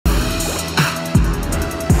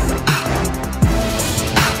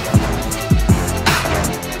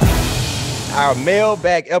our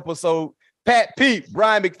mailbag episode. Pat, Pete,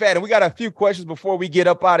 Brian McFadden. We got a few questions before we get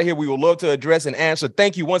up out of here. We would love to address and answer.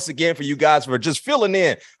 Thank you once again for you guys for just filling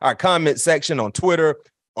in our comment section on Twitter,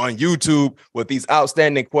 on YouTube with these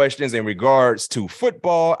outstanding questions in regards to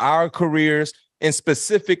football, our careers, and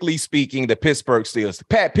specifically speaking, the Pittsburgh Steelers.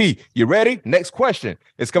 Pat P, you ready? Next question.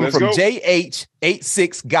 It's coming from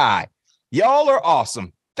JH86 Guy. Y'all are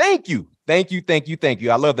awesome. Thank you. Thank you. Thank you. Thank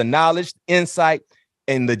you. I love the knowledge, insight,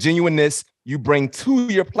 and the genuineness you bring to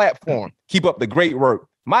your platform. Keep up the great work.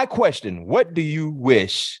 My question, what do you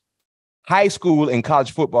wish high school and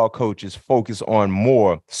college football coaches focus on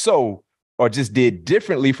more so or just did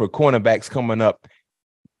differently for cornerbacks coming up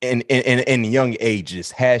in young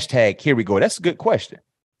ages? Hashtag, here we go. That's a good question.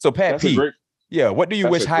 So, Pat P, what do you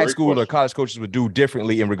wish high school or college coaches would do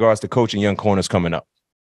differently in regards to coaching young corners coming up?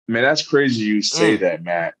 Man, that's crazy you say that,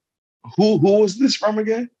 Matt. Who was this from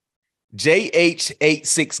again?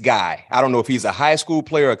 JH86 Guy. I don't know if he's a high school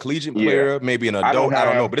player, a collegiate player, maybe an adult. I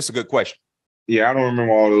don't know, but it's a good question. Yeah, I don't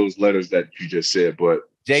remember all those letters that you just said, but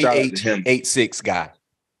JH86 Guy.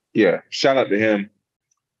 Yeah, shout out to him.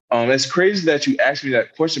 It's crazy that you asked me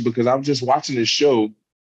that question because I was just watching this show.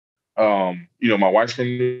 My wife's from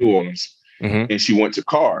New Orleans, and she went to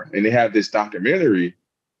Carr, and they have this documentary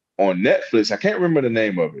on Netflix. I can't remember the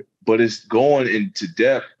name of it, but it's going into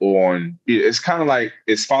depth on. It's kind of like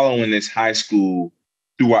it's following this high school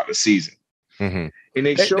throughout the season, and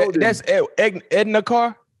they showed that's Edna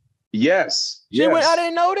Carr. Yes, I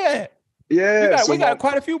didn't know that. Yeah, we got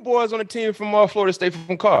quite a few boys on the team from Florida State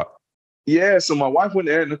from Carr. Yeah, so my wife went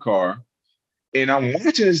there in the car, and I'm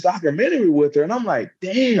watching this documentary with her, and I'm like,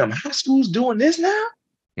 damn, high school's doing this now?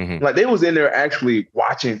 Like, they was in there actually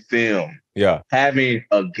watching film, having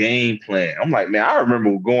a game plan. I'm like, man, I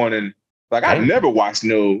remember going in, like, I never watched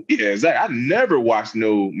I never watched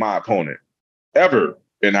my opponent, ever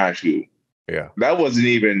in high school. Yeah. That wasn't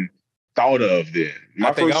even thought of then.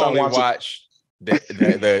 I think I only watched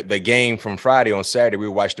the game from Friday. On Saturday, we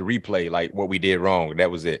watched the replay, like what we did wrong. That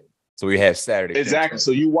was it. So we had Saturday. Exactly. So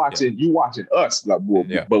you watching us, like,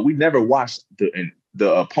 but we never watched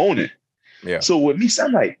the opponent. Yeah. So with me,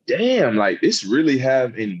 I'm like, damn, like this really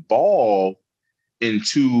have evolved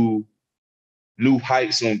into new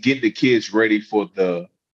heights on getting the kids ready for the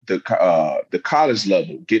college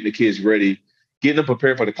level, getting the kids ready, getting them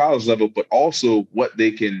prepared for the college level, but also what they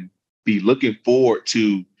can be looking forward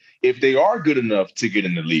to if they are good enough to get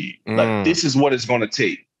in the league. Like, this is what it's going to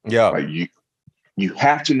take. Yeah. Like, you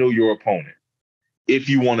have to know your opponent if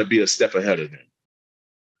you want to be a step ahead of them.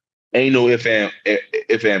 Ain't no if and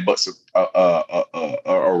buts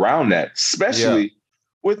around that, especially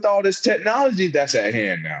with all this technology that's at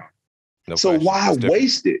hand now. So why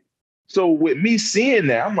waste it? So with me seeing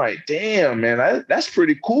that, I'm like, damn, man, that's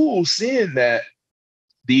pretty cool seeing that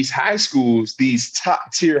these high schools, these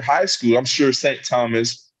top tier high schools, I'm sure St.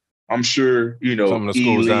 Thomas, I'm sure, some of the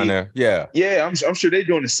schools down there. Yeah. Yeah, I'm sure they're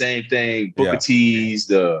doing the same thing. Booker T's,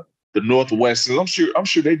 the Northwestern. I'm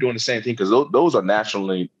sure they're doing the same thing because those are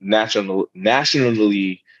nationally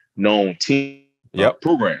known team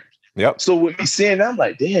programs. Yep. So with me seeing that, I'm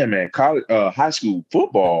like, damn, man, college, high school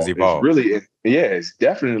football is really, it's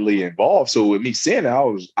definitely involved. So with me seeing that,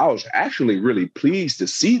 I was actually really pleased to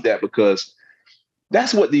see that because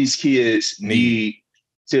that's what these kids need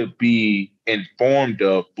to be informed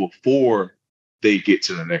of before they get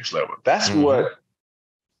to the next level. That's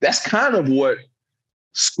kind of what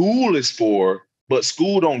school is for, but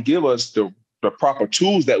school don't give us the proper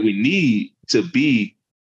tools that we need to be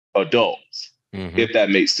adults, if that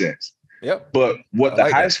makes sense. Yep. But what the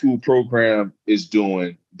high school program is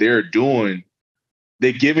doing, they're giving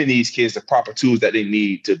these kids the proper tools that they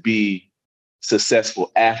need to be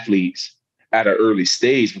successful athletes at an early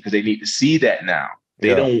stage because they need to see that now.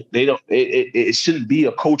 It shouldn't be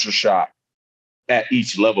a culture shock at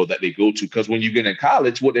each level that they go to. Because when you get in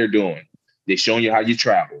college, what they're doing, they're showing you how you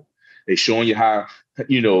travel. They're showing you how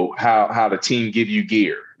the team give you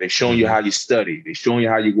gear. They're showing you how you study. They're showing you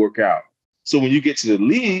how you work out. So when you get to the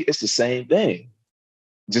league, it's the same thing.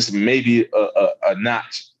 Just maybe a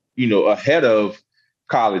notch, ahead of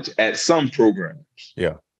college at some programs.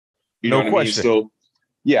 Yeah. No question. So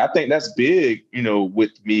yeah, I think that's big,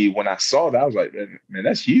 with me. When I saw that, I was like, man,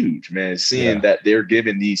 that's huge, man. Seeing that they're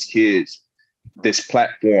giving these kids this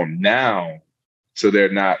platform now, so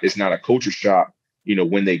it's not a culture shock,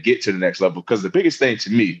 when they get to the next level. Because the biggest thing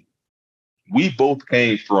to me, we both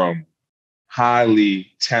came from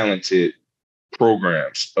highly talented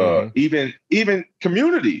programs, even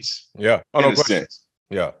communities. Yeah. In a sense.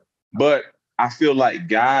 Yeah. But I feel like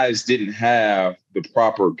guys didn't have the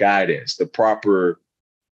proper guidance, the proper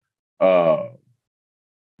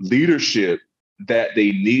leadership that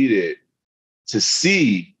they needed to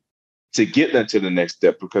see to get them to the next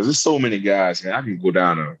step, because there's so many guys, man. I can go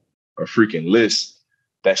down a freaking list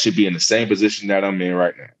that should be in the same position that I'm in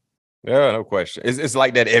right now. Yeah, no question. It's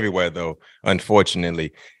like that everywhere, though,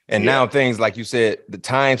 unfortunately. And now things, like you said, the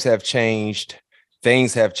times have changed.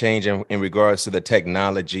 Things have changed in regards to the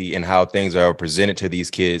technology and how things are presented to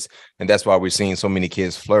these kids. And that's why we're seeing so many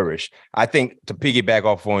kids flourish. I think, to piggyback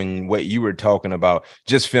off on what you were talking about,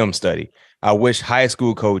 just film study. I wish high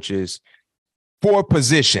school coaches for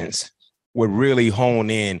positions would really hone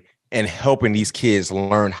in and helping these kids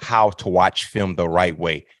learn how to watch film the right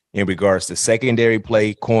way in regards to secondary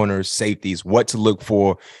play, corners, safeties, what to look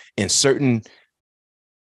for in certain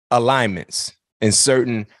alignments, in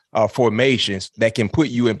certain formations that can put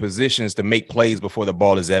you in positions to make plays before the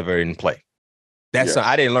ball is ever in play.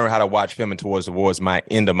 I didn't learn how to watch film towards my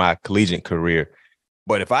end of my collegiate career.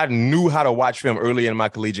 But if I knew how to watch film early in my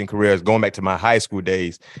collegiate career, going back to my high school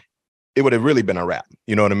days, it would have really been a wrap.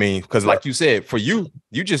 You know what I mean? Because like you said, for you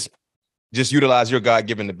just utilize your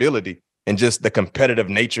God-given ability and just the competitive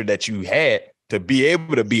nature that you had to be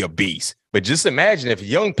able to be a beast. But just imagine if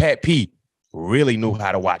young Pat P really knew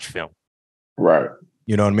how to watch film. Right.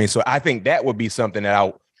 You know what I mean? So I think that would be something that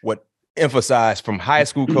I would emphasize from high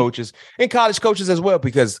school coaches and college coaches as well,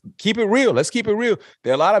 because keep it real. Let's keep it real.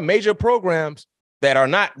 There are a lot of major programs that are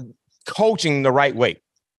not coaching the right way.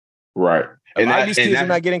 Right. A lot of these kids are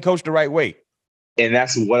not getting coached the right way. And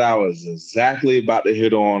that's what I was exactly about to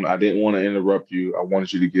hit on. I didn't want to interrupt you. I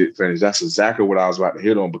wanted you to get finished. That's exactly what I was about to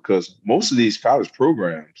hit on, because most of these college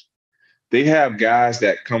programs, they have guys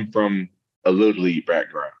that come from a little league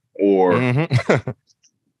background or,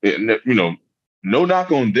 no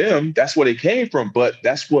knock on them. That's where they came from. But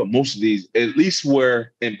that's what most of these, at least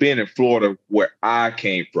being in Florida, where I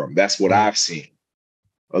came from, that's what I've seen.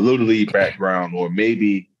 A little league background, or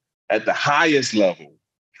maybe at the highest level,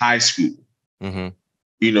 high school.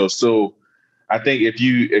 So I think if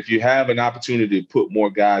you have an opportunity to put more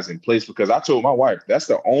guys in place, because I told my wife that's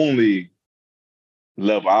the only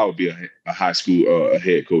level I would be a high school a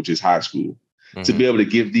head coach is high school, to be able to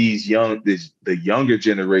give the younger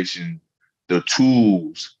generation the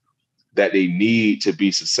tools that they need to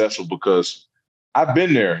be successful. Because I've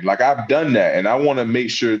been there, like I've done that, and I want to make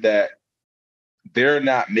sure that they're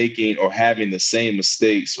not making or having the same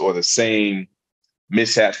mistakes or the same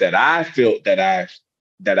mishaps that I felt that I've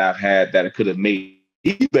had that it could have made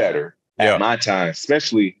me better at my time,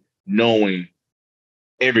 especially knowing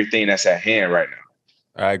everything that's at hand right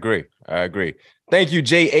now. I agree. Thank you,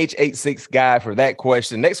 JH86 guy, for that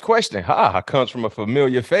question. Next question comes from a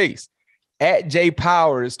familiar face. At J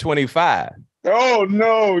Powers 25. Oh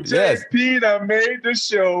no, JP that made the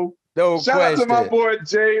show. No Shout question. out to my boy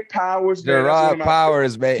J Powers, man. Gerard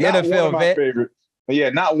Powers, man. NFL vet. Favorite. Yeah,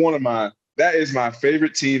 not one of mine. That is my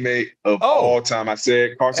favorite teammate of all time. I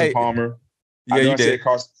said Carson Palmer. Yeah, you did.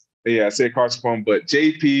 I said Carson Palmer, but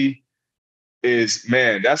JP is,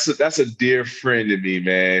 man, that's a dear friend to me,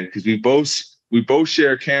 man, because we both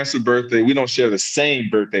share cancer birthday. We don't share the same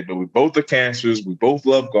birthday, but we both are cancers. We both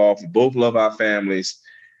love golf. We both love our families.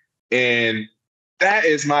 And that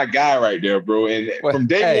is my guy right there, bro. And from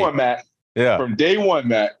day one, Matt,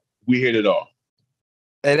 we hit it off.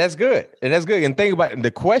 And that's good. And think about it,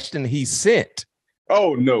 the question he sent.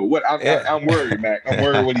 Oh no! I'm worried, Mac. I'm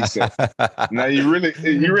worried what he said. Now you really.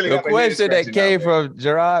 The question that came from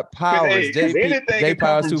Gerard Powers, J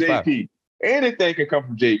Powers 25. Anything can come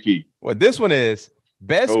from JP. Well, this one is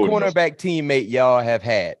best cornerback teammate y'all have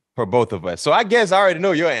had for both of us. So I guess I already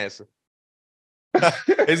know your answer.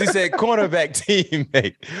 As he said, cornerback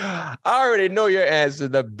teammate. I already know your answer.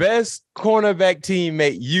 The best cornerback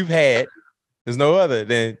teammate you've had. There's no other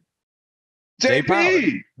than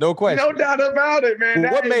JP. No question. No doubt about it, man.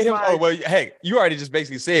 What made him? Oh, well, hey, you already just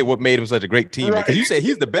basically said what made him such a great teammate. Because you said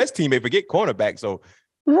he's the best teammate. Forget cornerback. So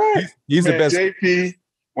he's the best. JP.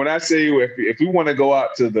 When I say if we want to go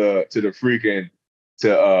out to the freaking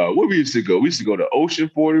where we used to go, to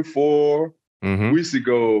Ocean 44. We used to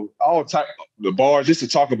go all type the bars just to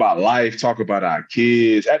talk about life, talk about our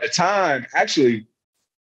kids. At the time, actually,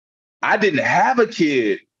 I didn't have a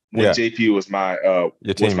kid when JP was my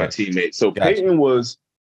teammate. So Peyton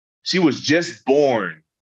she was just born,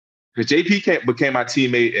 because JP became my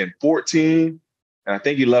teammate in 14, and I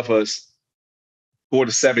think he left us for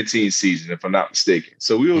the 17 season, if I'm not mistaken.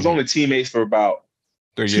 So we was only teammates for about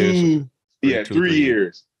 3 years. 3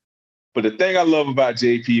 years. But the thing I love about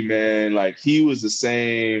JP, man, like he was the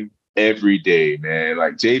same every day, man.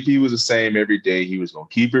 Like JP was the same every day. He was gonna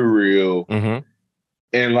keep it real.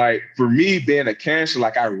 And like for me being a cancer,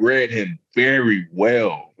 like I read him very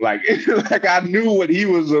well. Like, like I knew what he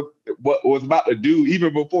was what was about to do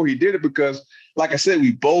even before he did it, because like I said,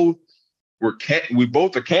 we both are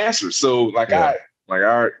cancer. So like all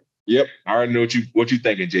right, yep, I already know what you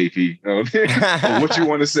thinking, JP. Or what you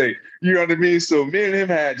want to say. You know what I mean? So me and him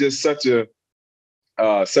had just such a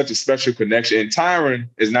special connection. And Tyron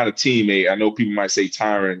is not a teammate. I know people might say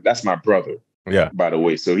Tyron, that's my brother. Yeah. By the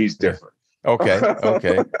way, so he's different. Okay.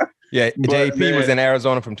 Yeah, But, JP was in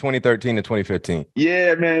Arizona from 2013 to 2015.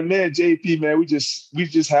 Yeah, man, JP, man, we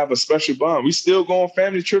just have a special bond. We still go on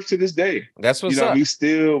family trips to this day. That's what's up. We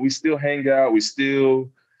still hang out. We still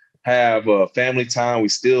have family time. We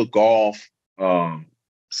still golf.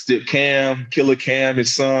 Still Killer Cam,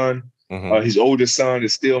 his son, his oldest son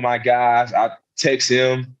is still my guy. I text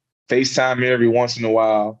him, FaceTime him every once in a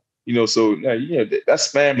while. So that's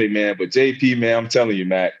family, man. But JP, man, I'm telling you,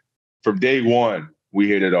 Mac, from day one, we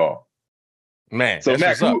hit it all. Man, so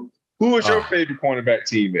Mac, who was your favorite cornerback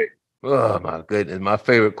teammate? Oh my goodness, my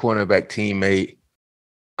favorite cornerback teammate.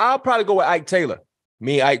 I'll probably go with Ike Taylor.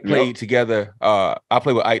 Me and Ike played together. I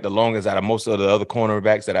played with Ike the longest out of most of the other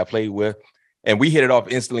cornerbacks that I played with, and we hit it off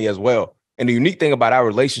instantly as well. And the unique thing about our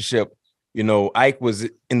relationship, Ike was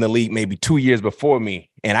in the league maybe 2 years before me,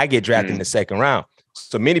 and I get drafted in the second round.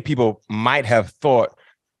 So many people might have thought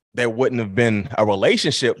there wouldn't have been a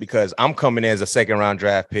relationship because I'm coming in as a second round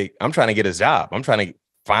draft pick. I'm trying to get a job. I'm trying to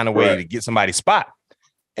find a way to get somebody's spot.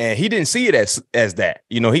 And he didn't see it as that.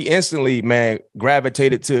 He instantly, man,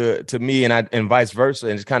 gravitated to me and vice versa,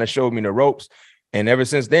 and just kind of showed me the ropes. And ever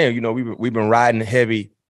since then, we've been riding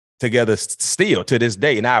heavy together still to this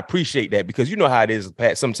day. And I appreciate that, because you know how it is,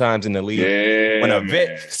 Pat, sometimes in the league, when a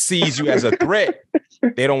vet sees you as a threat,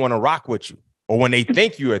 they don't want to rock with you. Or when they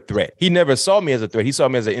think you're a threat. He never saw me as a threat. He saw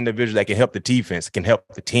me as an individual that can help the defense, can help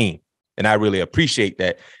the team. And I really appreciate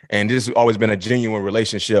that. And this has always been a genuine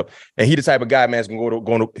relationship. And he's the type of guy, man, he's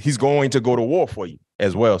going to go to war for you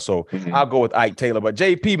as well. So I'll go with Ike Taylor. But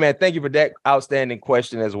JP, man, thank you for that outstanding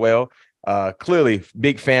question as well. Clearly,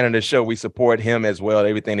 big fan of the show. We support him as well,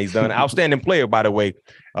 everything he's done. Outstanding player, by the way.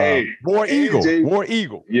 War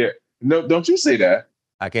Eagle. Yeah. No, don't you say that.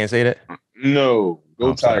 I can't say that? No.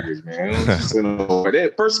 Go Tigers, man. First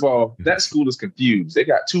of all, that school is confused. They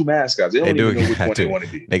got two mascots. They don't even know which one they want to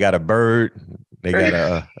be. They got a bird. They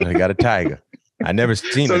got a tiger. I never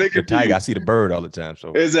seen the tiger. I see the bird all the time.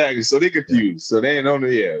 So exactly. So they confused. So they ain't on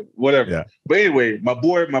the whatever. Yeah. But anyway, my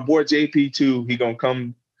boy JP too. He gonna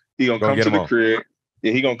come to the crib.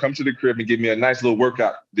 Yeah, he gonna come to the crib and give me a nice little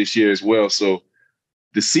workout this year as well. So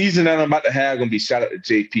the season that I'm about to have gonna be shout out to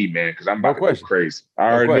JP, man, because I'm about to go crazy.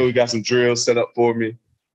 I already know he got some drills set up for me,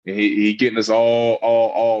 and he getting us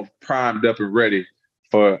all primed up and ready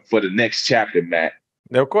for the next chapter, Matt.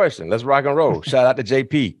 No question. Let's rock and roll. Shout out to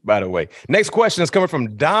JP, by the way. Next question is coming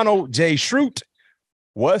from Donald J. Schrute.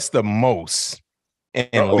 What's the most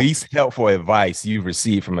and least helpful advice you've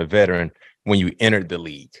received from a veteran when you entered the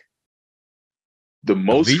league? The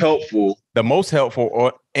most helpful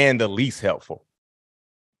and the least helpful.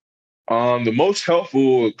 The most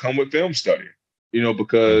helpful will come with film study,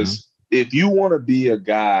 because if you want to be a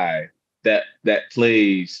guy that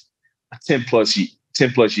plays 10 plus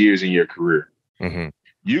years in your career,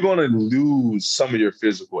 you're going to lose some of your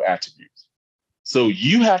physical attributes. So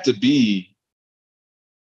you have to be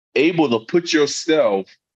able to put yourself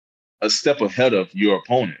a step ahead of your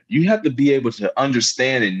opponent. You have to be able to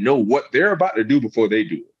understand and know what they're about to do before they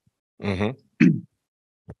do it.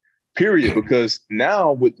 Period. Because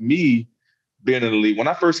now with me being in the league, when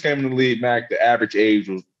I first came in the league, Mac, the average age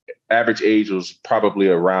was probably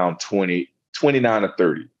around 29 or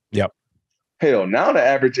 30. Yep. Hell, now the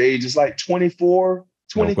average age is like 24,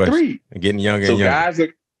 23. Getting younger and younger. So guys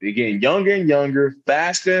they're getting younger and younger,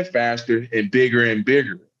 faster and faster, and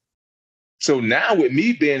bigger. So now with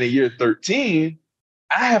me being in year 13,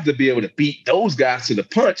 I have to be able to beat those guys to the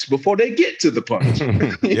punch before they get to the punch.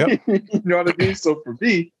 Yep. You know what I mean? So for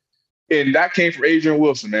me, and that came from Adrian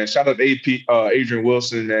Wilson, man. Shout out to Adrian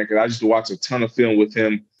Wilson, man, because I used to watch a ton of film with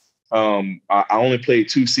him. I only played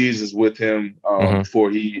 2 seasons with him before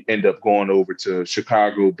he ended up going over to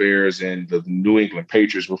Chicago Bears and the New England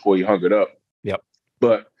Patriots before he hung it up. Yep.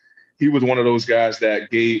 But he was one of those guys that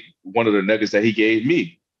gave one of the nuggets that he gave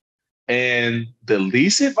me. And the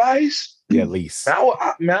least advice? Yeah, least.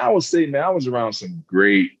 I would say, man, I was around some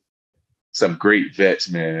great vets,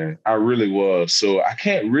 man. I really was. So I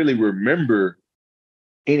can't really remember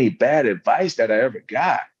any bad advice that I ever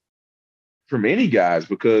got from any guys,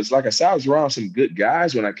 because like I said, I was around some good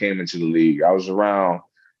guys when I came into the league. I was around,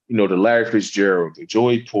 the Larry Fitzgerald, the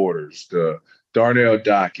Joey Porters, the Darnell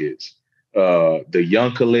Dockett's, the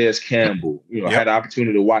young Calais Campbell. Had the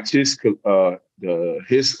opportunity to watch his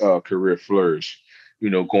career flourish.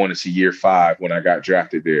 Going into year 5 when I got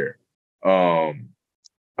drafted there. I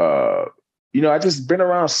just been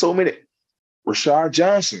around so many. Rashard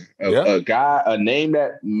Johnson, a name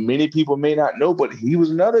that many people may not know, but he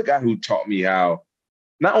was another guy who taught me how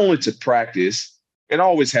not only to practice, and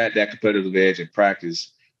always had that competitive edge in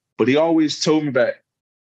practice, but he always told me that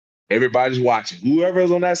everybody's watching.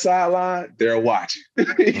 Whoever's on that sideline, they're watching.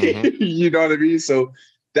 Mm-hmm. You know what I mean? So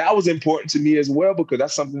that was important to me as well, because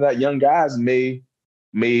that's something that young guys may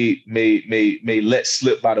let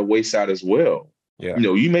slip by the wayside as well. Yeah.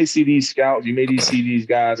 You may see these scouts, you may see these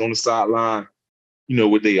guys on the sideline,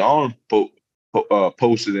 with their arm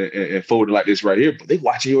posted and folded like this right here, but they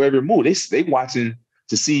watching your every move. They watching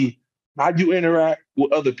to see how you interact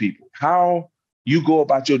with other people, how you go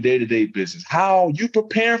about your day-to-day business, how you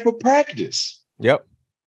prepare for practice. Yep.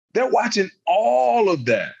 They're watching all of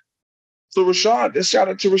that. So Rashard, shout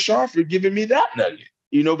out to Rashard for giving me that nugget,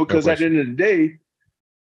 because at the end of the day,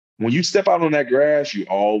 when you step out on that grass, you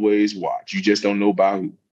always watch. You just don't know by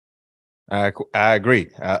who. I agree.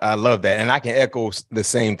 I love that. And I can echo the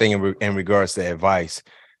same thing in regards to advice.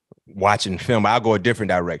 Watching film, I'll go a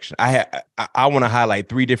different direction. I want to highlight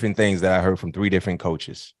 3 different things that I heard from 3 different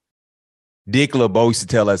coaches. Dick LeBeau used to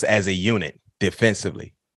tell us as a unit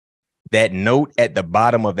defensively, that note at the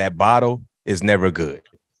bottom of that bottle is never good.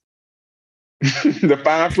 The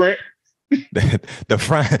fine print?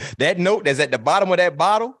 That note that's at the bottom of that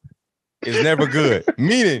bottle is never good.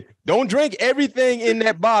 Meaning, don't drink everything in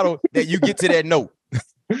that bottle that you get to that note.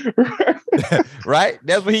 Right?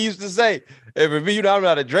 That's what he used to say. If you don't know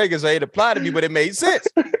how to drink it, so it applied to me, but it made sense.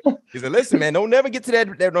 He said, listen, man, don't never get to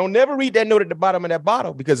that. Don't never read that note at the bottom of that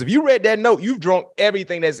bottle, because if you read that note, you've drunk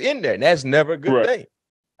everything that's in there, and that's never a good thing.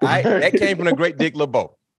 All right? That came from the great Dick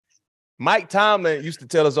LeBeau. Mike Tomlin used to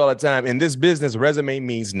tell us all the time, in this business, resume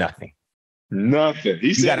means nothing. Nothing.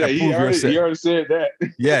 He said that. He already said that.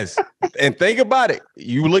 Yes. And think about it.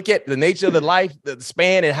 You look at the nature of the life, the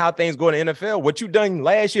span, and how things go in the NFL. What you done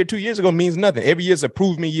last year, 2 years ago means nothing. Every year's a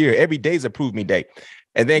prove me year. Every day's a prove me day.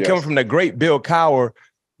 And then coming from the great Bill Cowher,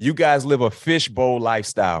 you guys live a fishbowl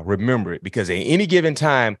lifestyle. Remember it, because at any given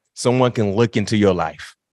time, someone can look into your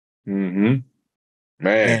life. Mm-hmm.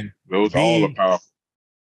 Man, those all are powerful.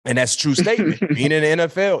 And that's a true statement. Being in the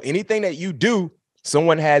NFL, anything that you do,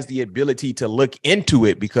 someone has the ability to look into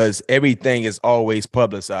it, because everything is always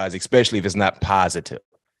publicized, especially if it's not positive.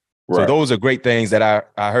 Right. So those are great things that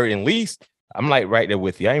I heard. At least I'm like right there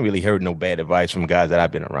with you. I ain't really heard no bad advice from guys that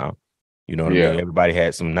I've been around. You know what I mean? Everybody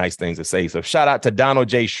had some nice things to say. So shout out to Donald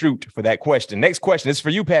J. Schrute for that question. Next question is for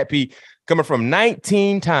you, Pat P, coming from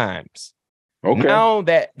 19 times. Okay. Now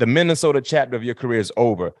that the Minnesota chapter of your career is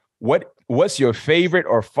over, what's your favorite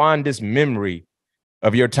or fondest memory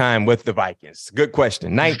of your time with the Vikings? Good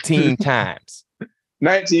question. 19 times.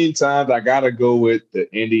 19 times. I got to go with the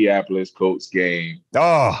Indianapolis Colts game.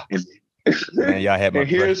 Oh, man, y'all had my and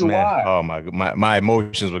here's why. Oh, my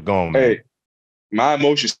emotions were gone, man. Hey, my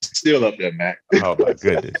emotions still up there, Mac. Oh, my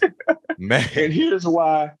goodness. Man. And here's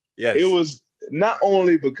why. Yes. It was not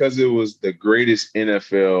only because it was the greatest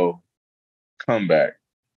NFL comeback.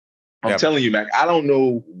 I'm telling you, Mac, I don't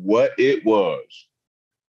know what it was,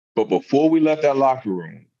 but before we left that locker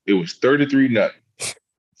room, it was 33-0.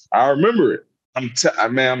 I remember it.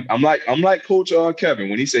 I'm like Coach Kevin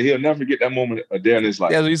when he said he'll never forget that moment a day in his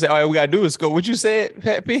life. Yeah, so you said all we gotta do is score. What you said,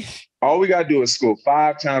 Pat P? All we gotta do is score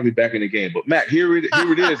 5 times. Be back in the game. But Mac, here it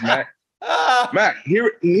is, Mac. Mac,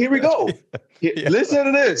 here we go. Yeah. Listen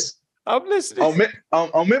to this. I'm listening.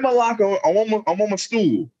 I'm in my locker. I'm on my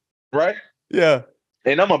stool, right? Yeah.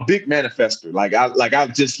 And I'm a big manifester. I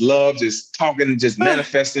just love just talking, just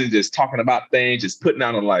manifesting, just talking about things, just putting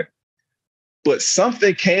out on life. But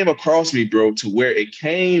something came across me, bro, to where it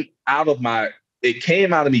came out of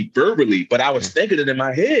me verbally, but I was thinking it in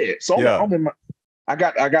my head. So I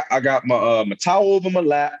got my towel over my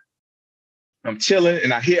lap. I'm chilling,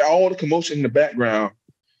 and I hear all the commotion in the background.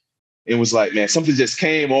 It was like, man, something just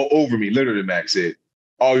came all over me. Literally, Max said,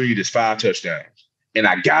 all you need is 5 touchdowns. And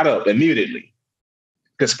I got up immediately.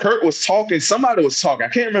 Because Kurt was talking, somebody was talking. I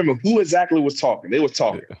can't remember who exactly was talking. They were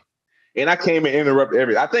talking. Yeah. And I came and interrupted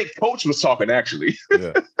everything. I think Coach was talking, actually.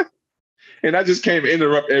 Yeah. And I just came and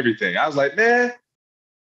interrupted everything. I was like, man,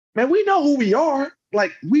 we know who we are.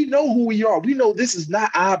 Like, we know who we are. We know this is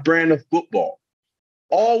not our brand of football.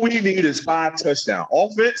 All we need is 5 touchdowns.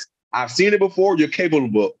 Offense, I've seen it before. You're capable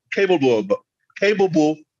of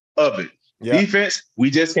it. Yeah. Defense,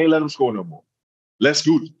 we just can't let them score no more. Let's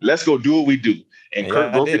go do what we do. And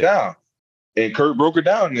Kurt broke it down. And Kurt broke it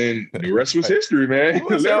down, and the rest was history, man.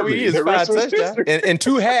 He is 5 touchdowns. And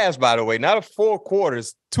 2 halves, by the way, not a 4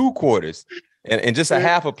 quarters, 2 quarters. And just a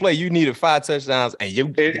half a play, you needed 5 touchdowns,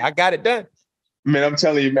 and I got it done. Man, I'm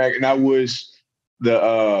telling you, Mac, and I wish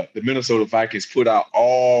the Minnesota Vikings put out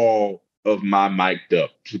all of my mic'd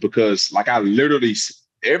up, because like I literally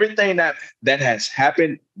everything that has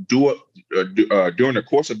happened during the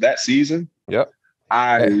course of that season. Yep.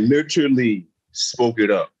 I literally spoke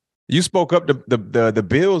it up. You spoke up the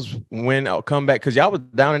Bills win comeback because y'all was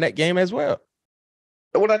down in that game as well.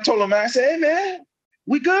 And when I told him, I said, "Hey man,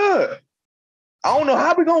 we good. I don't know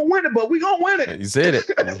how we gonna win it, but we gonna win it." You said it.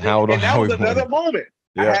 And that was another moment.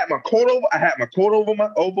 Yeah. I had my coat over. That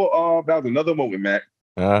was another moment, Mac.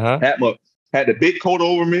 Had the big coat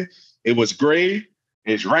over me. It was gray.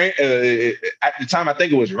 It's rain. At the time, I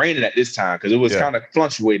think it was raining at this time because it was kind of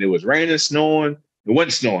fluctuating. It was raining, snowing. It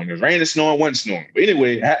wasn't snowing. It was raining, snowing, wasn't snowing. But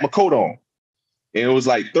anyway, I had my coat on. And it was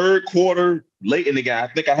like third quarter, late in the game. I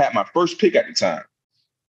think I had my first pick at the time.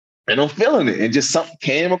 And I'm feeling it. And just something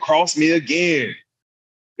came across me again.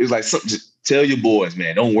 It was like, something, just tell your boys,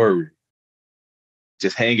 man, don't worry.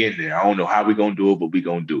 Just hang in there. I don't know how we're going to do it, but we're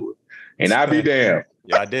going to do it. And I'll be damned.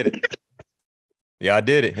 Yeah, I did it. Yeah, I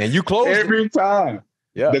did it. And you closed every time.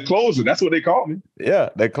 Yeah. The closer. That's what they call me. Yeah,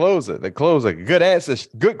 the closer. Good answer.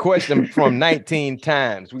 Good question from 19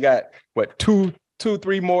 times. We got, 2,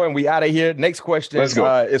 3 more, and we out of here. Next question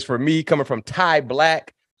is for me, coming from Ty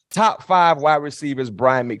Black. Top 5 wide receivers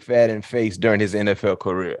Bryant McFadden faced during his NFL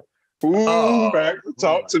career. Ooh, Mac,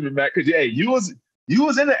 talk to me, Mac. Because, hey, you was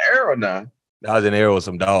in the era now. I was in the era with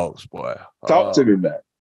some dogs, boy. Talk to me, Mac.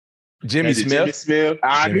 Jimmy Smith.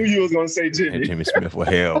 I knew you was going to say Jimmy. And Jimmy Smith, well,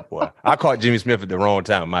 hell, boy. I caught Jimmy Smith at the wrong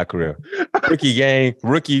time in my career.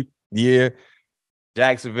 Rookie year,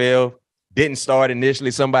 Jacksonville. Didn't start initially.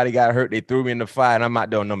 Somebody got hurt. They threw me in the fire, and I'm out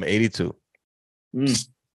there on number 82.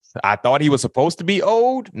 I thought he was supposed to be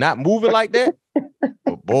old, not moving like that.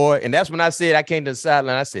 But boy, and that's when I said, I came to the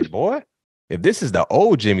sideline. I said, boy, if this is the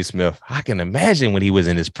old Jimmy Smith, I can imagine when he was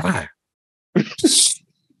in his prime.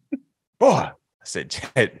 Boy. I said,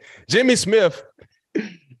 Jimmy Smith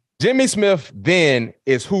then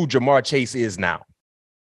is who Jamar Chase is now.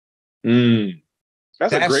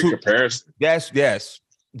 That's a great comparison. Yes.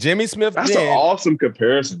 Jimmy Smith That's an awesome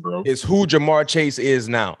comparison, bro. Is who Jamar Chase is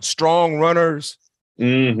now. Strong runners,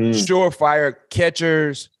 surefire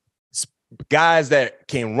catchers, guys that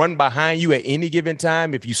can run behind you at any given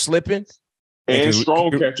time if you slipping. And strong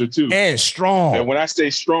catcher, too. And strong. And when I say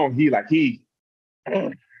strong,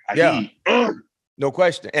 No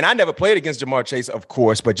question. And I never played against Jamar Chase, of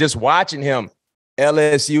course, but just watching him,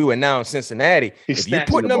 LSU and now in Cincinnati, if you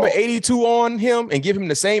put number 82 on him and give him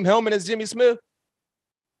the same helmet as Jimmy Smith,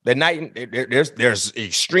 there's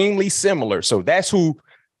extremely similar. So that's who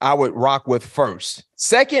I would rock with first.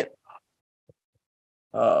 Second,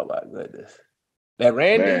 oh my goodness, that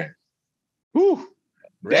Randy.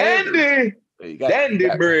 Dandy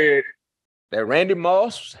bread. That Randy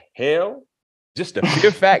Moss, hell, just the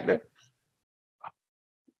fear factor.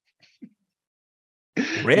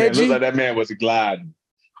 Reggie, man, looked like that man was gliding.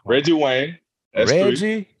 Reggie Wayne,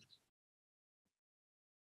 Reggie,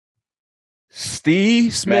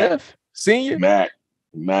 Steve Smith, Senior, Mac,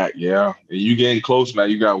 yeah. And you getting close, man.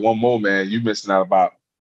 You got one more, man. You missing out about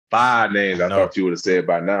 5 names. I thought you would have said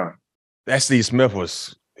by now. That Steve Smith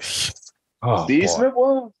was. Steve Smith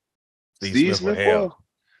was.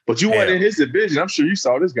 But you weren't in his division. I'm sure you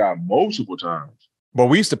saw this guy multiple times. But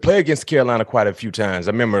we used to play against Carolina quite a few times.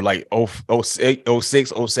 I remember like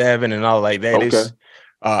 06, 07, and all like that.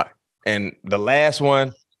 Okay. And the last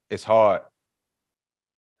one is hard.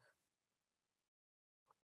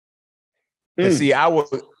 And see,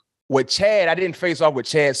 with Chad, I didn't face off with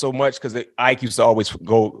Chad so much because Ike used to always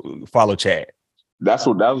go follow Chad. That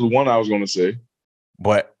was the one I was going to say.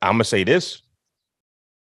 But I'm going to say this.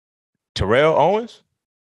 Terrell Owens.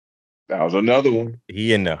 That was another one.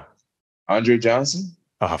 He in there. Andre Johnson?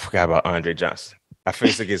 Oh, I forgot about Andre Johnson. I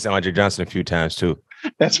faced against Andre Johnson a few times too.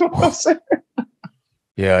 That's what I'm saying.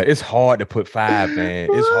 Yeah, it's hard to put 5, man.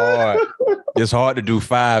 It's hard. It's hard to do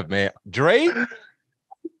 5, man. Dre?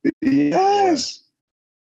 Yes.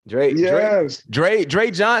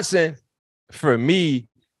 Dre Johnson, for me,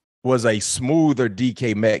 was a smoother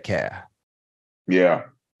DK Metcalf. Yeah.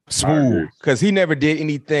 Smooth. Because he never did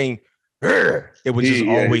anything. It was just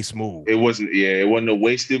always smooth. It wasn't a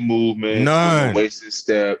wasted movement. None. Wasted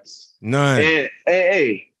steps. None. And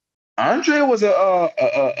hey, Andre was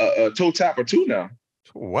a toe tapper too now.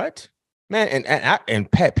 What? Man,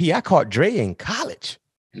 and Pat P, I caught Dre in college.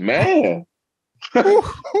 Man. When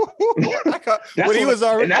he was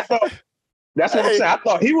already. That's what I'm saying. I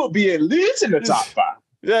thought he would be at least in the top 5.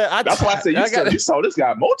 Yeah, that's why I said you saw this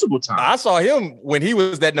guy multiple times. I saw him when he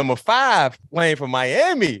was that number 5 playing for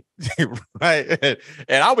Miami, right?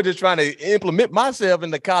 And I was just trying to implement myself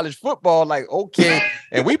into college football, like, okay,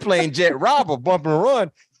 and we playing jet robber, bump and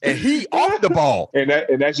run, and he off the ball. And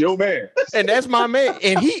that's your man. And that's my man.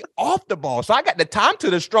 And he off the ball. So I got the time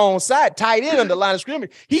to the strong side, tight end on the line of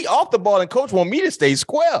scrimmage. He off the ball, and coach want me to stay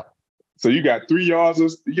square. So you got 3 yards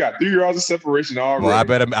of separation already.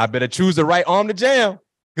 Well, I better choose the right arm to jam.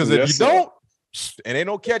 Because if you don't, and ain't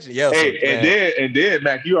no catching. Yeah. Hey, and then,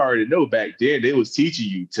 Mac, you already know back then they was teaching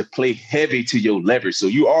you to play heavy to your leverage. So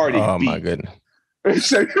you already beat. Oh, my goodness.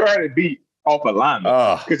 So you already beat off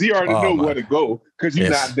alignment. Because he already know where to go because you're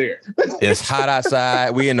not there. It's hot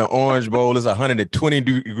outside. We in the Orange Bowl. It's 120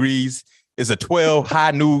 degrees. It's a 12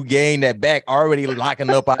 high noon game. That back already locking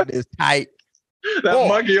up out this tight. That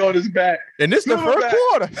monkey on his back. And this is the first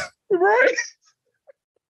quarter. Right?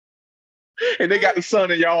 And they got the sun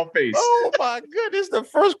in y'all face. Oh, my goodness. The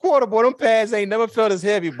first quarter, boy. Them pads ain't never felt as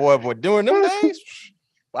heavy, boy. But during them days,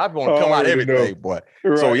 I'm going to come out every day, boy.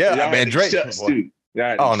 Right. So, yeah, man, Drake.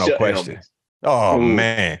 Oh, no question. Oh,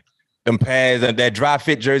 man. Them pads and that dry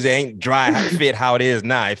fit jersey ain't dry fit how it is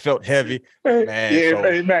now. It felt heavy. Man,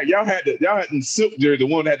 hey, Mac, y'all had the silk jersey, the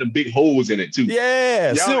one that had the big holes in it, too.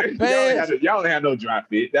 Yeah, silk pads. Y'all didn't have no dry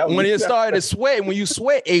fit. When it started to sweat, and when you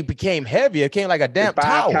sweat, it became heavier. It came like a damp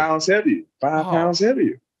towel. 5 pounds heavier. 5 pounds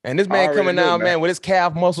heavier. And this man coming out, man, with his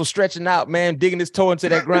calf muscle stretching out, man, digging his toe into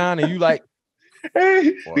that ground, and you like,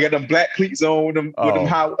 hey, you got them black cleats on with them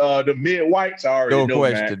the mid whites. I already know,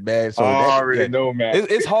 question, man. So I already know, man.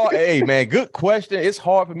 It's hard. Hey, man, good question. It's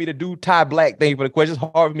hard for me to do tie black thing for the question. It's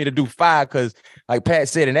hard for me to do 5 because, like Pat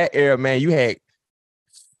said, in that era, man, you had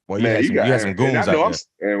some goons out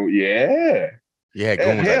there. Yeah,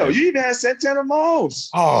 goons. Hell, you even had Santana Moss.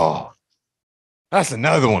 Oh, that's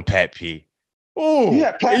another one, Pat P. Oh,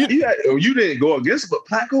 you didn't go against, but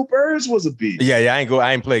Placo Burrs was a beast. Yeah,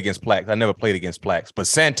 I ain't play against Plax. I never played against Plax. But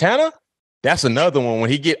Santana, that's another one. When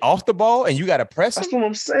he get off the ball and you got to press him. That's what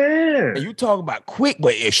I'm saying. And you talk about quick,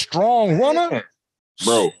 but a strong runner,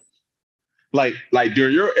 bro. Like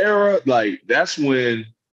during your era, like that's when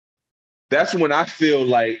I feel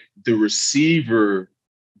like the receiver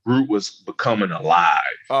group was becoming alive.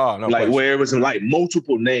 Oh no, like where it was like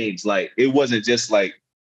multiple names. Like it wasn't just like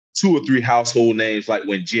 2 or 3 household names like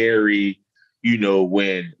when Jerry,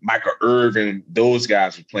 when Michael Irvin, those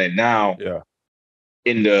guys were playing. Now,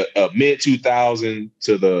 in the mid 2000s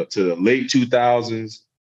to the late 2000s,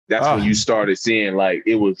 that's when you started seeing like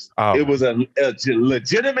it was a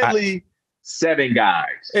legitimately 7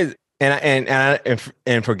 guys.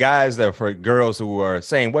 And for guys for girls who are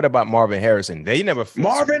saying, what about Marvin Harrison? They never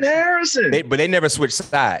Harrison, but they never switched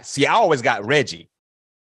sides. See, I always got Reggie.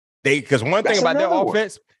 Because one thing about their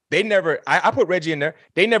offense. They never, I put Reggie in there.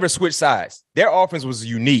 They never switched sides. Their offense was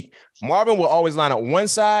unique. Marvin will always line up one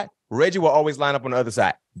side. Reggie will always line up on the other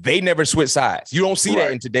side. They never switch sides. You don't see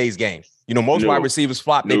that in today's game. Most wide receivers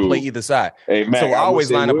flop. They play either side. Hey, man, so I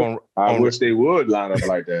always line up on. I wish they would line up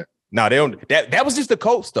like that. No, they don't. That was just the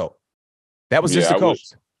Colts, though. That was just the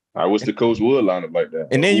Colts. I wish the Colts would line up like that.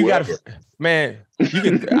 And then you got, man, you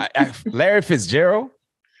can Larry Fitzgerald.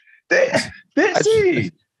 I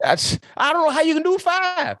don't know how you can do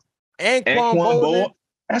 5. And Quan Bolden.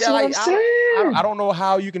 That's what I'm saying. I don't know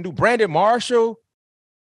how you can do Brandon Marshall.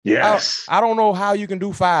 Yes. I don't know how you can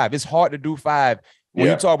do 5. It's hard to do 5. When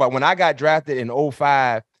you talk about when I got drafted in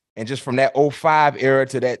 05 and just from that 05 era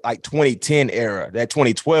to that like 2010 era, that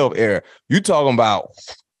 2012 era, you talking about.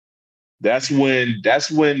 That's when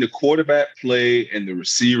the quarterback play and the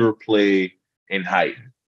receiver play in height.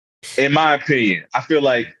 In my opinion, I feel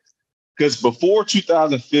like because before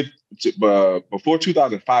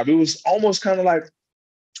 2005, it was almost kind of like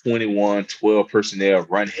 21-12 personnel,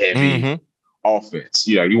 run heavy offense.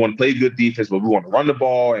 You want to play good defense, but we want to run the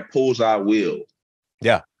ball and pulls our will.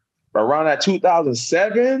 Yeah. But around that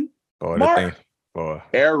 2007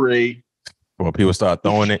 air raid. Well, people start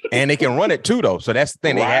throwing it, and they can run it too, though. So that's the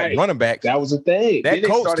thing. They had running backs. That was the thing. That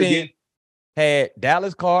Colts team had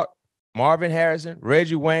Dallas Clark, Marvin Harrison,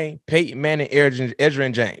 Reggie Wayne, Peyton Manning,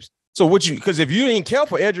 Edgerrin James. So because if you ain't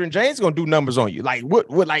careful, Edgerrin James is gonna do numbers on you. Like what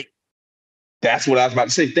like that's what I was about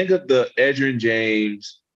to say. Think of the Edgerrin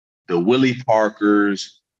James, the Willie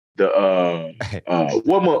Parkers, the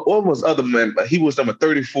what was other man? He was number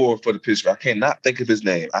 34 for the Pittsburgh. I cannot think of his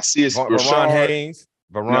name. I see it's Rashard Haynes.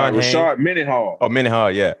 Rashard Mendenhall. Oh,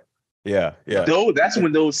 Mendenhall, yeah. That's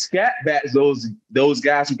when those scat backs, those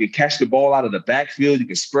guys who can catch the ball out of the backfield, you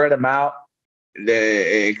can spread them out.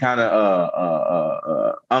 and kind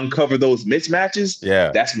of uncover those mismatches.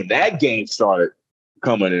 Yeah, that's when that game started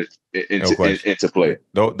coming into play.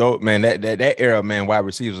 Though, man, that era, man, wide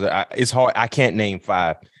receivers, it's hard. I can't name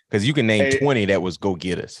 5 because you can name 20 that was go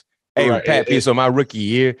get us. Hey, right. Pat P. So my rookie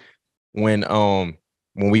year, when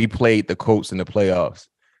we played the Colts in the playoffs,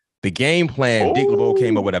 the game plan, Dick LeBeau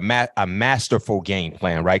came up with a masterful game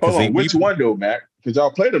plan, right? Which one though, Mac? Because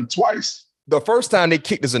y'all played them twice. The first time they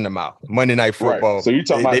kicked us in the mouth, Monday Night Football. Right. So you're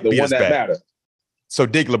talking about the one that mattered. So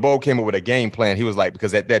Dick LeBeau came up with a game plan. He was like,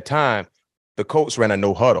 because at that time, the Colts ran a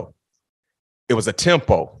no huddle. It was a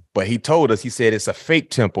tempo, but he told us, he said, it's a fake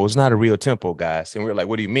tempo. It's not a real tempo, guys. And we were like,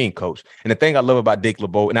 what do you mean, coach? And the thing I love about Dick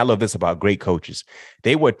LeBeau, and I love this about great coaches,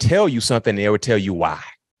 they would tell you something and they would tell you why.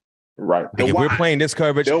 Right. Like if we're playing this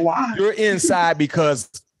coverage, you're inside because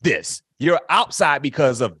this. You're outside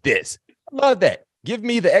because of this. I love that. Give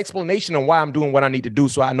me the explanation on why I'm doing what I need to do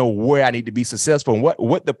so I know where I need to be successful and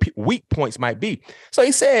what the weak points might be. So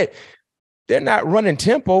he said, they're not running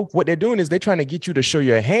tempo. What they're doing is they're trying to get you to show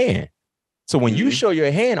your hand. So when you show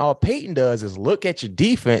your hand, all Peyton does is look at your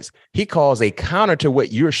defense. He calls a counter to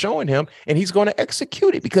what you're showing him, and he's going to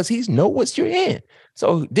execute it because he's know what's your in.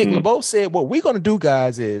 So Dick LeBeau said, what we're going to do,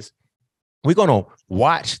 guys, is we're going to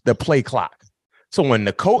watch the play clock. So when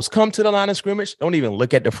the Colts come to the line of scrimmage, don't even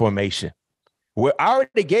look at the formation. Well, I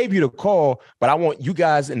already gave you the call, but I want you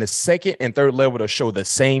guys in the second and third level to show the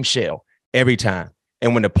same shell every time.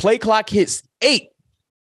 And when the play clock hits 8,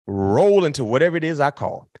 roll into whatever it is I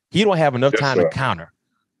call. He don't have enough time to counter.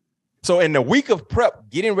 So in the week of prep,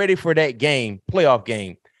 getting ready for that game, playoff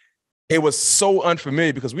game, it was so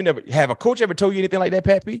unfamiliar because we never have a coach ever told you anything like that,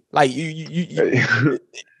 Pat P? Like you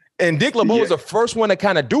and Dick LeBeau was the first one to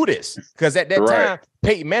kind of do this because at that time,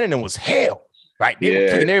 Peyton Manning was hell, right? They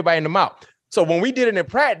were kicking everybody in the mouth. So when we did it in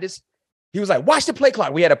practice, he was like, watch the play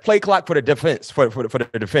clock. We had a play clock for the defense, for the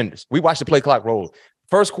defenders. We watched the play clock roll.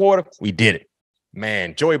 First quarter, we did it.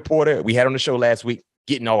 Man, Joey Porter, we had on the show last week,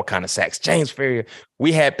 getting all kind of sacks. James Ferrier,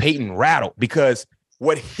 we had Peyton rattled because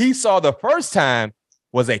what he saw the first time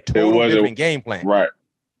was a total different game plan. Right.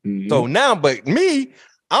 So now, but me,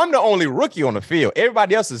 I'm the only rookie on the field.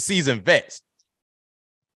 Everybody else is seasoned vets.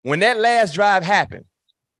 When that last drive happened,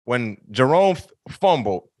 when Jerome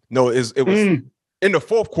fumbled, it was in the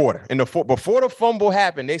fourth quarter. Before the fumble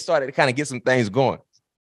happened, they started to kind of get some things going.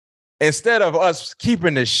 Instead of us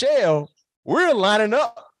keeping the shell, we're lining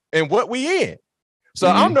up and what we in. So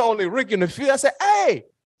I'm the only rookie in the field. I said, hey,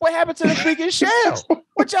 what happened to the freaking shell?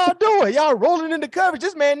 What y'all doing? Y'all rolling in the coverage.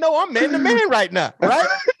 This man know I'm man to man right now, right?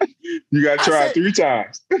 You got to try it 3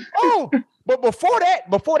 times. But before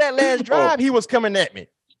that last drive, he was coming at me.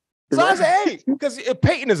 So I said, hey, because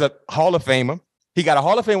Peyton is a Hall of Famer. He got a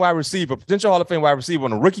Hall of Fame wide receiver, potential Hall of Fame wide receiver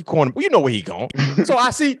on a rookie corner. Well, you know where he going. So I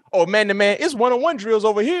see, man to man, it's one-on-one drills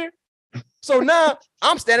over here. So now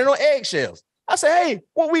I'm standing on eggshells. I say, hey,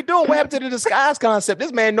 what we doing? What happened to the disguise concept?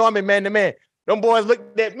 This man know I'm in man to man. Them boys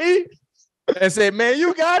looked at me and said, man,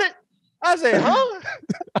 you got it? I said, huh?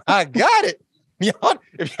 I got it. Y'all,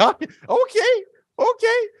 okay.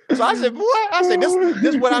 So I said, boy,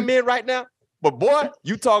 this is what I'm in right now. But boy,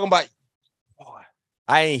 you talking about,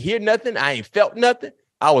 I ain't hear nothing. I ain't felt nothing.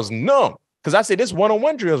 I was numb because I said, this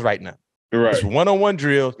one-on-one drills right now. Right. It's one-on-one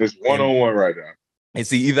drills. It's one-on-one right now. And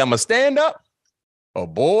see, either I'm going to stand up or,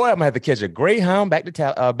 boy, I'm going to have to catch a Greyhound back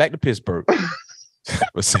to Pittsburgh.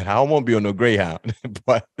 But I don't want to be on no Greyhound.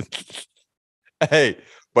 But, hey,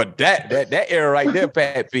 but that era right there,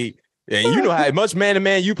 Pat P, and you know how much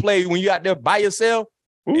man-to-man you play when you out there by yourself.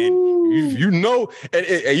 And you know,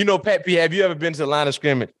 Pat P, have you ever been to the line of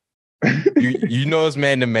scrimmage? You know it's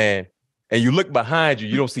man-to-man, and you look behind you,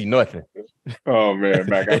 you don't see nothing. Oh, man,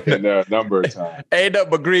 Mac, I've been there a number of times. Ain't up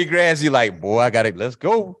but green grass. You like, boy, I got it. Let's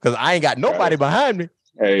go, because I ain't got nobody behind me.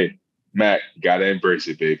 Hey, Mac, gotta embrace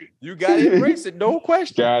it, baby. You gotta embrace it, no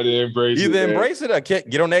question. Gotta embrace it. Either embrace it or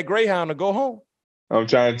get on that Greyhound or go home. I'm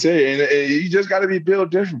trying to tell you, and you just got to be built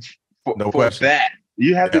different for that.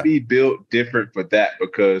 You have to be built different for that,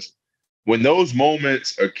 because when those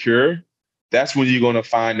moments occur, that's when you're going to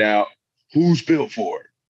find out who's built for it.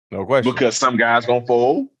 No question. Because some guys going to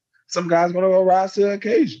fold, some guys going to go rise to the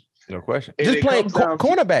occasion. No question. And just playing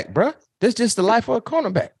cornerback, bro. That's just the life of a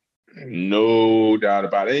cornerback. No doubt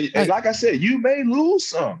about it. And like I said, you may lose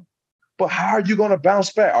some, but how are you going to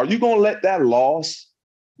bounce back? Are you going to let that loss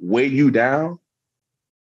weigh you down?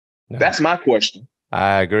 No. That's my question.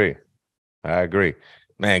 I agree.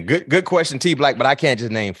 Man, good question, T Black, but I can't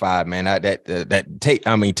just name 5, man.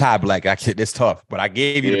 Ty Black, it's tough, but I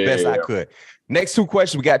gave you the best I could. Next 2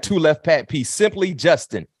 questions. We got 2 left, Pat P. Simply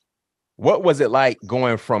Justin. What was it like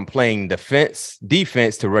going from playing defense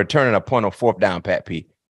to returning a punt on fourth down, Pat P?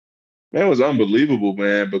 Man, it was unbelievable,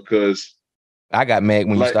 man, because I got mad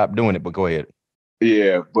when you stopped doing it, but go ahead.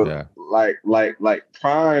 Yeah, but like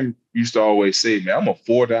Prime used to always say, man, I'm a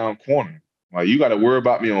 4-down corner. Like you got to worry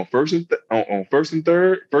about me on first and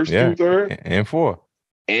third, through third, and four,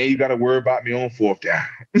 and you got to worry about me on fourth down.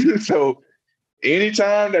 So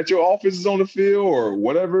anytime that your offense is on the field or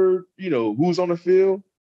whatever, who's on the field,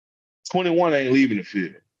 21 ain't leaving the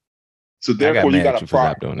field. So therefore, you got a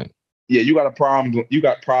problem doing it. Yeah, you got a problem. You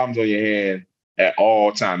got problems on your hand at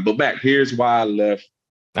all times. But Mac, here's why I left.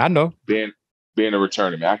 I know being a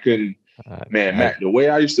returner, man. I couldn't, Mac. The way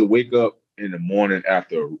I used to wake up in the morning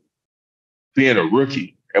after being a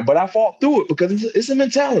rookie, but I fought through it because it's a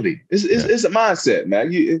mentality. It's a mindset,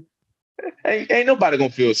 man. Ain't nobody gonna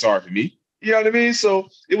feel sorry for me. You know what I mean? So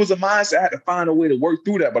it was a mindset. I had to find a way to work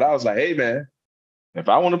through that. But I was like, hey, man, if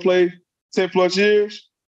I want to play 10 plus years,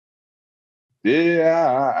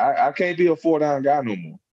 I can't be a 4-down guy no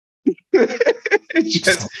more.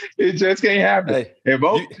 it just can't happen. Hey,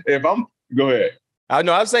 if I'm go ahead. I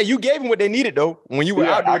know. I'm saying you gave them what they needed though. When you were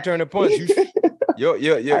out there returning punts, your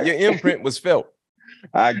imprint was felt.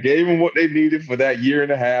 I gave them what they needed for that year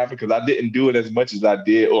and a half because I didn't do it as much as I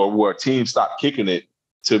did, or where a team stopped kicking it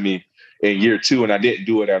to me in year 2, and I didn't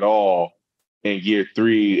do it at all in year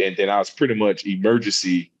 3, and then I was pretty much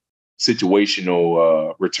emergency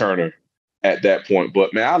situational returner at that point.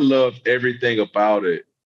 But man, I loved everything about it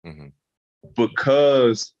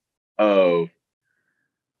because of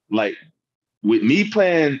like with me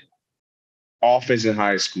playing offense in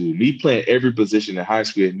high school, me playing every position in high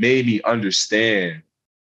school, it made me understand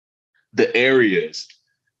the areas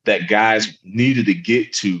that guys needed to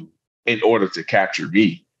get to in order to capture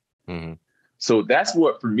me. So that's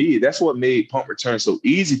what made punt return so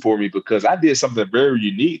easy for me, because I did something very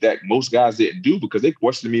unique that most guys didn't do because they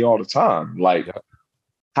questioned me all the time. Like,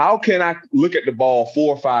 how can I look at the ball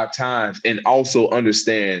 4 or 5 times and also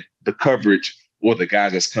understand the coverage or the guy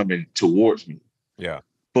that's coming towards me? Yeah.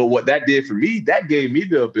 But what that did for me, that gave me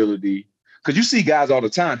the ability, because you see guys all the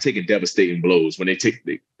time taking devastating blows when they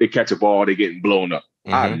catch a ball, they getting blown up.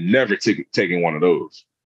 I've never taken one of those.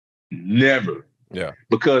 Never. Yeah.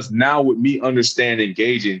 Because now with me understanding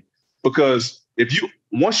gauging, because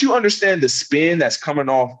once you understand the spin that's coming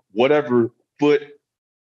off whatever foot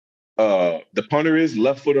the punter is,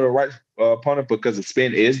 left foot or right punter, because the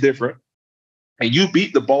spin is different, and you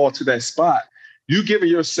beat the ball to that spot, you giving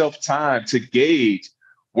yourself time to gauge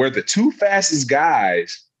where the 2 fastest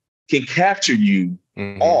guys can capture you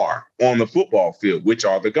are on the football field, which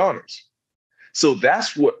are the gunners. So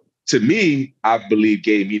that's what, to me, I believe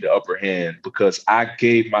gave me the upper hand, because I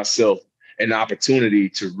gave myself an opportunity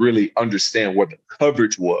to really understand where the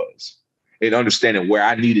coverage was and understanding where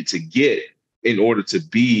I needed to get in order to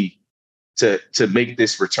make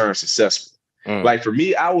this return successful. Like for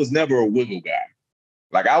me, I was never a wiggle guy.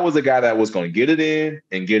 Like I was a guy that was going to get it in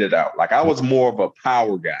and get it out. Like I was more of a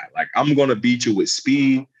power guy. Like I'm going to beat you with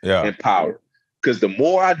speed and power. Because the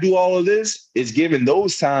more I do all of this, it's giving the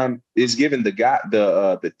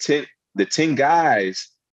 10 guys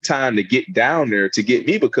time to get down there to get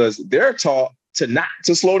me, because they're taught to not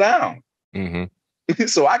to slow down.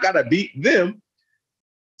 So I got to beat them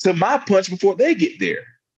to my punch before they get there.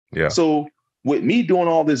 Yeah. So with me doing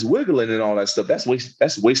all this wiggling and all that stuff, that's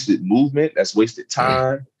wasted movement, that's wasted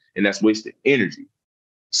time, and that's wasted energy.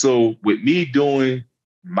 So with me doing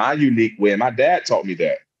my unique way, and my dad taught me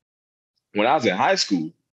that when I was in high school,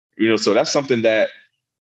 so that's something that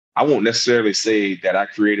I won't necessarily say that I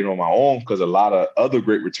created on my own, because a lot of other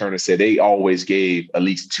great returners said they always gave at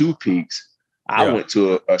least 2 peaks. I went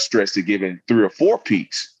to a stretch to giving 3 or 4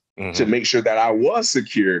 peaks to make sure that I was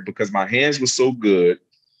secure, because my hands were so good.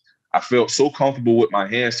 I felt so comfortable with my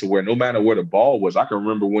hands to where no matter where the ball was, I can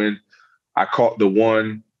remember when I caught the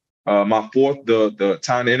one, my fourth, the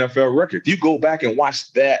time the NFL record. If you go back and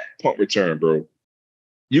watch that punt return, bro,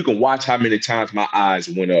 you can watch how many times my eyes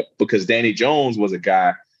went up, because Danny Jones was a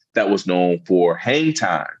guy that was known for hang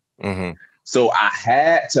time. So I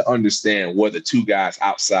had to understand where the 2 guys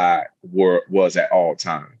outside was at all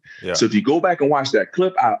times. Yeah. So if you go back and watch that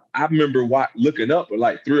clip, I remember looking up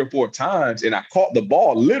like 3 or 4 times, and I caught the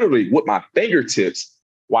ball literally with my fingertips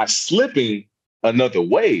while slipping another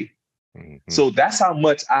way. So that's how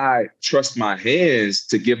much I trust my hands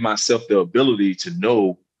to give myself the ability to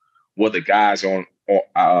know where the guys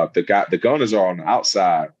the gunners are on the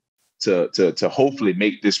outside to hopefully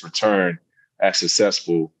make this return as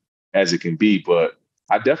successful as it can be. But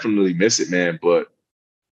I definitely miss it, man. But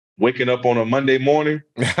waking up on a Monday morning,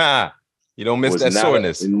 you don't miss that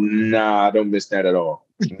soreness. Nah, I don't miss that at all.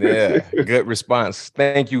 Yeah, good response.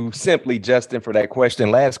 Thank you, Simply Justin, for that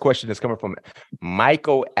question. Last question is coming from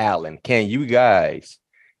Michael Allen. Can you guys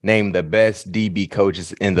name the best DB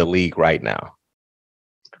coaches in the league right now?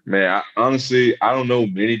 Man, honestly, I don't know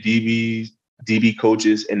many DB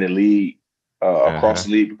coaches in the league across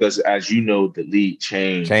the league because, as you know, the league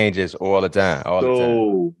changes all the time,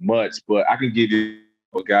 so much. But I can give you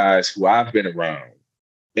guys who I've been around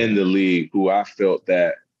in the league who I felt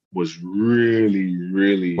that was really,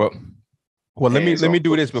 really well. Let me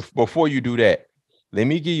do this before you do that. Let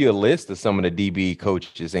me give you a list of some of the DB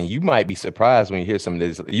coaches, and you might be surprised when you hear some of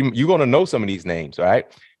this. You're going to know some of these names, all right?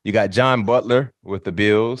 You got John Butler with the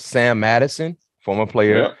Bills, Sam Madison, former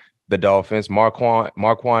player, the Dolphins,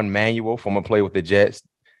 Marquand Manuel, former player with the Jets,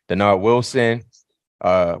 Denard Wilson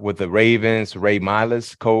with the Ravens, Ray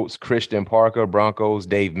Miles, Colts, Christian Parker, Broncos,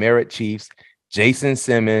 Dave Merritt, Chiefs, Jason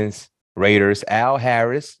Simmons, Raiders, Al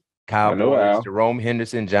Harris, Cowboys, Jerome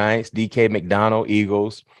Henderson, Giants, DK McDonald,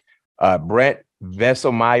 Eagles, Brent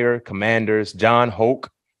Vesselmeyer, Commanders, John Hoke,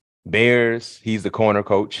 Bears, he's the corner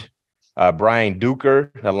coach, Brian Duker,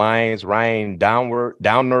 the Lions, Ryan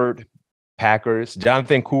Downward, Packers,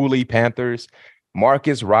 Jonathan Cooley, Panthers,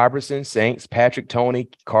 Marcus Robertson, Saints, Patrick Toney,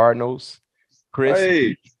 Cardinals,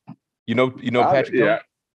 Chris, you know Patrick Toney?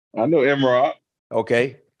 I know Emerald.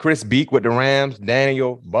 Okay. Chris Beek with the Rams,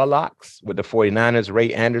 Daniel Bullocks with the 49ers,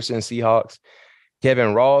 Ray Anderson, Seahawks,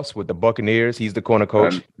 Kevin Ross with the Buccaneers. He's the corner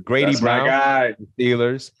coach. Grady Brown,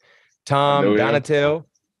 Steelers, Tom Donatel,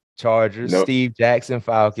 Chargers, Steve Jackson,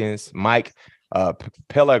 Falcons, Mike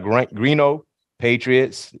Pellegrino,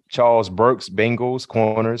 Patriots, Charles Burks, Bengals,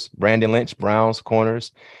 corners, Brandon Lynch, Browns,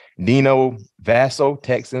 corners, Dino Vasso,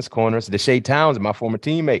 Texans, corners, Deshae Towns, my former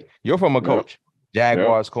teammate, your former coach,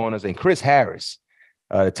 Jaguars, corners, and Chris Harris,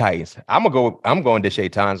 the Titans. I'm going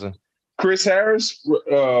Deshae Townsend. Chris Harris?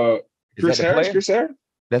 Chris Harris?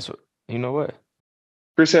 That's what, you know what?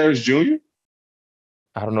 Chris Harris Jr.?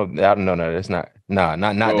 I don't know. No, that's not. Not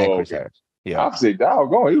that Chris Harris. Yeah. I'll say,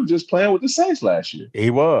 doggone, he was just playing with the Saints last year. He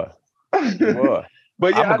was. But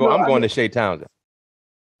yeah, I'm going to Shea Townsend.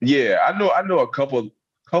 Yeah, I know a couple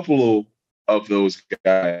of those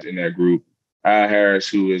guys in that group. Al Harris,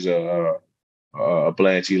 who is a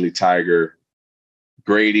Blanche Ely Tiger.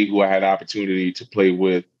 Grady, who I had the opportunity to play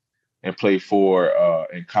with and play for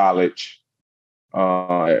in college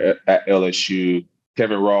at LSU.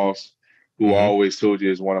 Kevin Ross, who I always told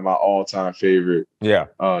you is one of my all-time favorite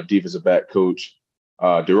defensive back coach.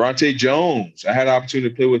 Durante Jones, I had the opportunity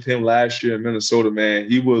to play with him last year in Minnesota, man.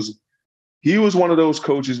 He was one of those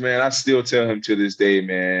coaches, man. I still tell him to this day,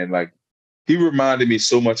 man, like he reminded me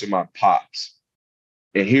so much of my pops.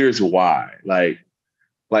 And here's why. Like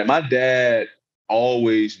my dad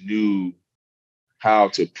always knew how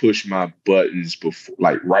to push my buttons before,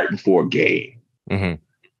 like right before a game. Mm-hmm.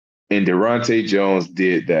 And Durante Jones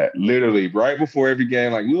did that literally right before every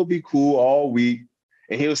game. Like, we'll be cool all week.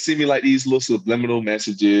 And he'll send me like these little subliminal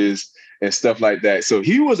messages and stuff like that. So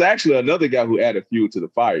he was actually another guy who added fuel to the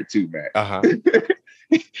fire too, man. Uh-huh.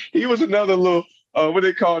 He was another little, what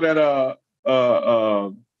they call that?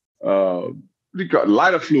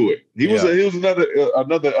 Lighter fluid. He was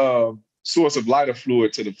another source of lighter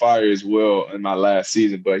fluid to the fire as well in my last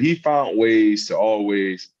season. But he found ways to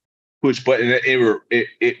always push buttons.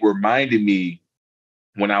 It reminded me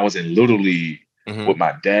when I was in Little League with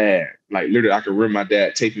my dad. Like literally, I can remember my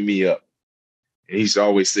dad taping me up, and he used to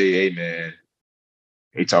always say, "Hey, man,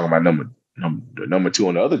 he talking about number two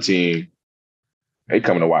on the other team. They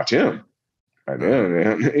coming to watch him." Like,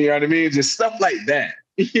 man, you know what I mean? Just stuff like that.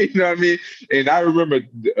 You know what I mean? And I remember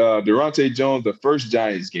Durante Jones, the first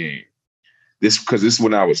Giants game. This is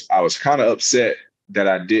when I was kind of upset that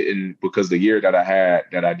I didn't, because the year that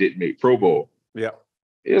I didn't make Pro Bowl. Yeah.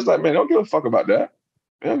 It was like, man, don't give a fuck about that.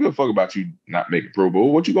 I don't give a fuck about you not making Pro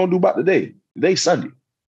Bowl. What you gonna do about the day? Today's Sunday.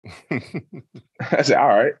 I said, all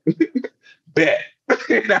right, bet.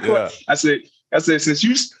 I said, since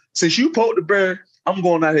you poked the bear, I'm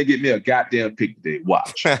going out here and get me a goddamn pick today.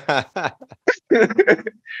 Watch. And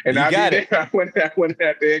I went out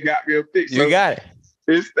there and got me a pick. You got it.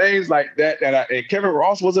 It's things like that and Kevin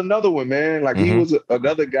Ross was another one, man. Like he was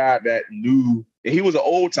another guy that knew, and he was an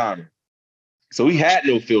old timer. So he had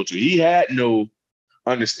no filter. He had no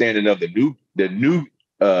understanding of the new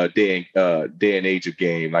day and age of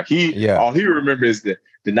game. Like all he remembers is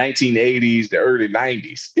the 1980s, the early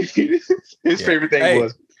 90s. His favorite thing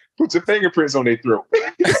was put your fingerprints on their throat.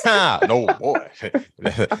 No, boy.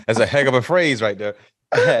 That's a heck of a phrase right there.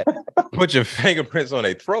 Put your fingerprints on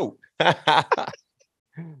their throat.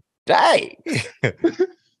 Dang.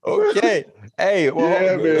 Okay. Hey,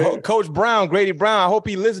 well, Coach Brown, Grady Brown, I hope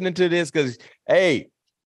he's listening to this because, hey,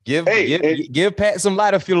 Give Pat some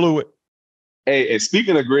lighter fluid. Hey, and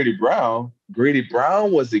speaking of Grady Brown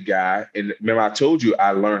was the guy, and remember I told you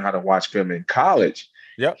I learned how to watch film in college.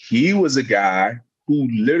 Yep. He was a guy who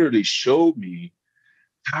literally showed me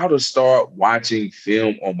how to start watching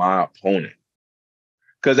film on my opponent.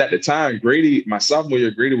 Because at the time, Grady, my sophomore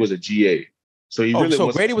year, Grady was a GA. So he really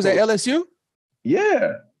was. Grady was at LSU?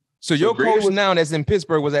 Yeah. So your coach now that's in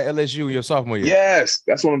Pittsburgh was at LSU your sophomore year? Yes.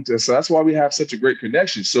 That's what I'm saying. So that's why we have such a great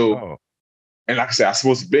connection. So, and like I said, I was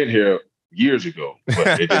supposed to have been here years ago, but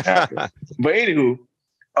it didn't happen. But anywho,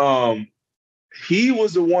 he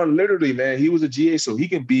was the one literally, man, he was a GA. So I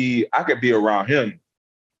could be around him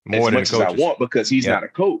more as much as I want because he's not a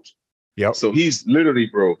coach. Yep. So he's literally,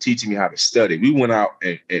 bro, teaching me how to study. We went out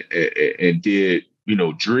and did,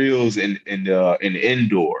 drills in the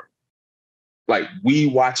indoor. Like we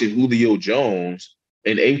watching Julio Jones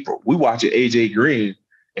in April. We watching AJ Green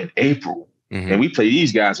in April. Mm-hmm. And we play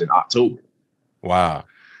these guys in October. Wow.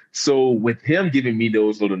 So with him giving me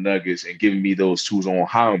those little nuggets and giving me those tools on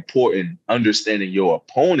how important understanding your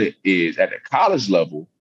opponent is at the college level,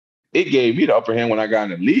 it gave me the upper hand when I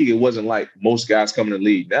got in the league. It wasn't like most guys coming to the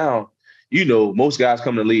league now. Most guys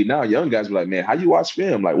coming to the league now, young guys be like, man, how you watch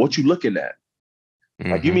film? Like, what you looking at?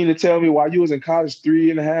 Mm-hmm. Like, you mean to tell me while you was in college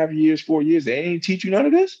 3.5 years, 4 years, they ain't teach you none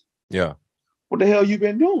of this? Yeah. What the hell you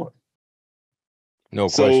been doing? No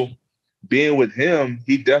question. So being with him,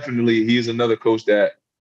 he is another coach that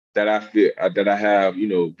I feel that I have,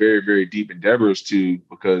 very, very deep endeavors to,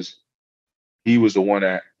 because he was the one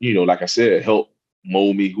that, like I said, helped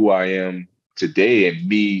mold me who I am today, and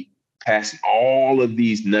me passing all of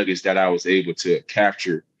these nuggets that I was able to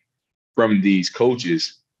capture from these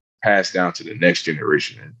coaches, passed down to the next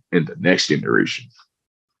generation and the next generation.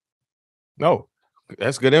 No,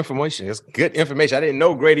 that's good information. That's good information. I didn't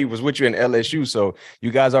know Grady was with you in LSU, so you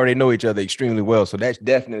guys already know each other extremely well. So that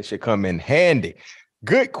definitely should come in handy.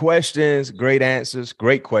 Good questions, great answers,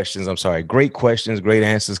 great questions. Great questions, great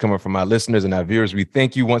answers coming from our listeners and our viewers. We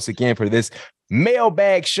thank you once again for this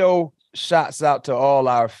mailbag show. Shouts out to all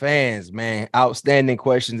our fans, man. Outstanding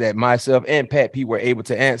questions that myself and Pat P were able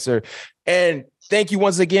to answer. And thank you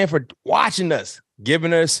once again for watching us,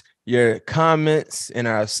 giving us your comments in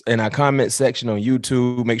our comment section on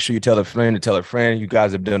YouTube. Make sure you tell a friend to tell a friend. You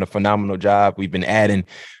guys have done a phenomenal job. We've been adding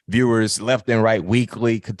viewers left and right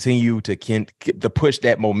weekly. Continue to push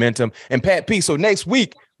that momentum. And Pat P, so next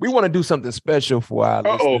week we want to do something special for our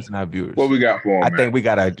listeners and our viewers. What we got for them? I think we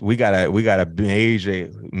got a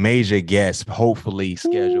major guest hopefully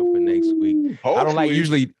scheduled for next week. Hopefully. I don't like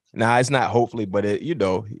usually. Nah, it's not hopefully, but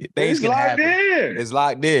things can happen. It's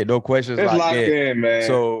locked in. No questions. It's locked in, man.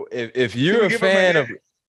 So if you're a fan of,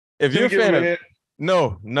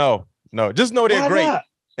 no, just know they're great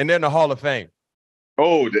and they're in the Hall of Fame.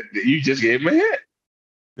 Oh, you just gave him a hint.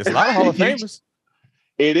 There's a lot of Hall of Famers.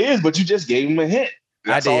 It is, but you just gave him a hint.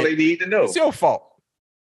 That's all they need to know. It's your fault.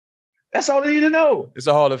 That's all they need to know. It's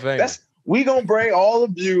a Hall of Fame. We gonna bring all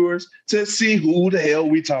the viewers to see who the hell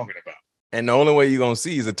we talking about. And the only way you're going to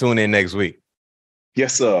see is to tune in next week.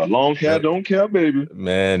 Yes, sir. Long care, don't care, baby.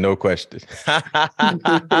 Man, no question.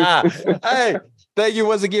 Hey, thank you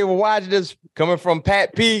once again for watching this. Coming from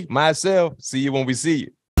Pat P, myself. See you when we see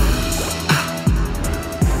you.